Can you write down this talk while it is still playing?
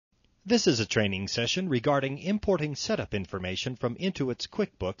This is a training session regarding importing setup information from Intuit's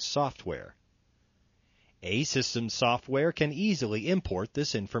QuickBooks software. A-Systems software can easily import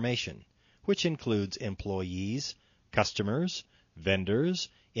this information, which includes employees, customers, vendors,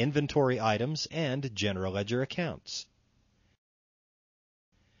 inventory items, and general ledger accounts.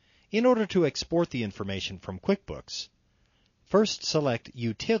 In order to export the information from QuickBooks, first select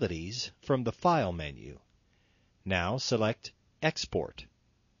Utilities from the File menu. Now select Export.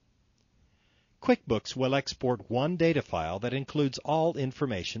 QuickBooks will export one data file that includes all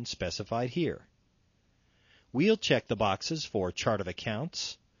information specified here. We'll check the boxes for Chart of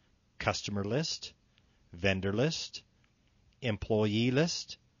Accounts, Customer List, Vendor List, Employee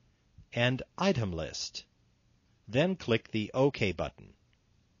List, and Item List. Then click the OK button.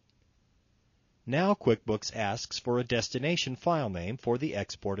 Now QuickBooks asks for a destination file name for the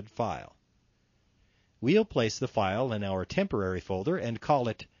exported file. We'll place the file in our temporary folder and call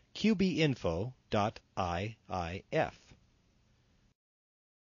it qbinfo.iif.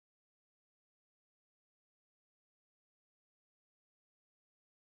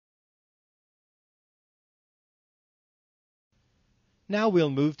 Now we'll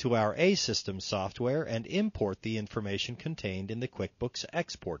move to our A-Systems software and import the information contained in the QuickBooks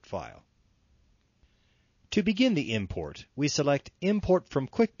export file. To begin the import, we select Import from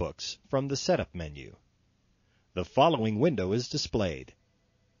QuickBooks from the Setup menu. The following window is displayed.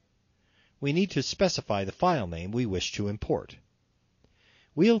 We need to specify the file name we wish to import.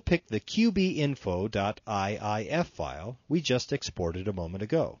 We'll pick the qbinfo.iif file we just exported a moment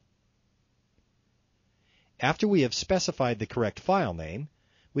ago. After we have specified the correct file name,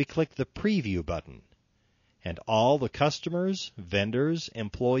 we click the Preview button, and all the customers, vendors,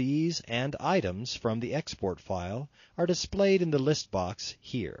 employees, and items from the export file are displayed in the list box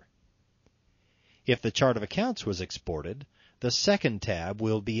here. If the Chart of Accounts was exported, the second tab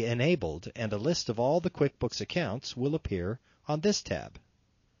will be enabled and a list of all the QuickBooks accounts will appear on this tab.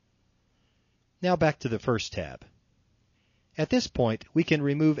 Now back to the first tab. At this point, we can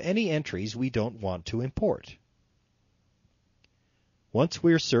remove any entries we don't want to import. Once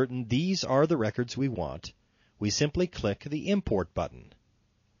we're certain these are the records we want, we simply click the Import button.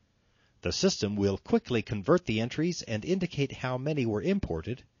 The system will quickly convert the entries and indicate how many were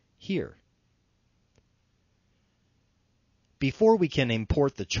imported here. Before we can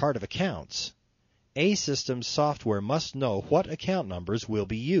import the Chart of Accounts, A-Systems software must know what account numbers will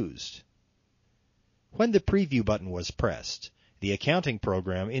be used. When the Preview button was pressed, the accounting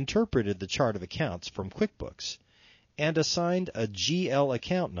program interpreted the Chart of Accounts from QuickBooks and assigned a GL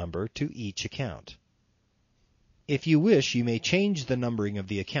account number to each account. If you wish, you may change the numbering of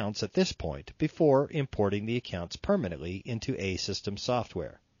the accounts at this point before importing the accounts permanently into A-Systems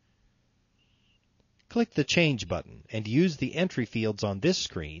software. Click the Change button and use the entry fields on this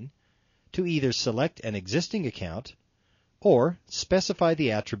screen to either select an existing account or specify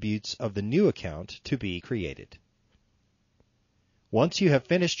the attributes of the new account to be created. Once you have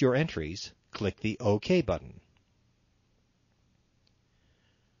finished your entries, click the OK button.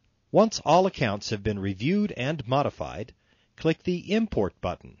 Once all accounts have been reviewed and modified, click the Import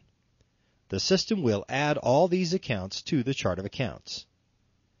button. The system will add all these accounts to the Chart of Accounts.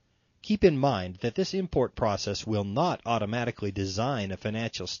 Keep in mind that this import process will not automatically design a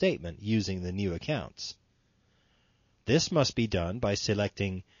financial statement using the new accounts. This must be done by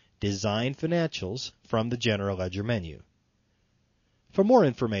selecting Design Financials from the General Ledger menu. For more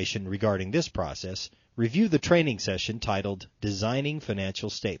information regarding this process, review the training session titled Designing Financial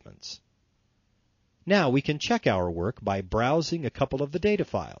Statements. Now we can check our work by browsing a couple of the data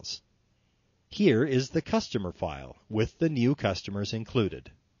files. Here is the customer file with the new customers included.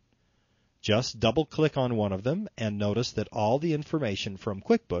 Just double-click on one of them and notice that all the information from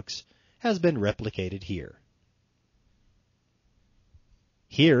QuickBooks has been replicated here.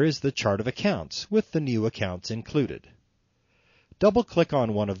 Here is the Chart of Accounts with the new accounts included. Double-click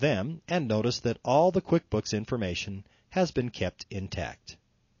on one of them and notice that all the QuickBooks information has been kept intact.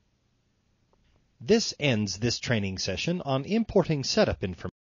 This ends this training session on importing setup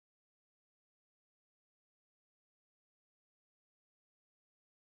information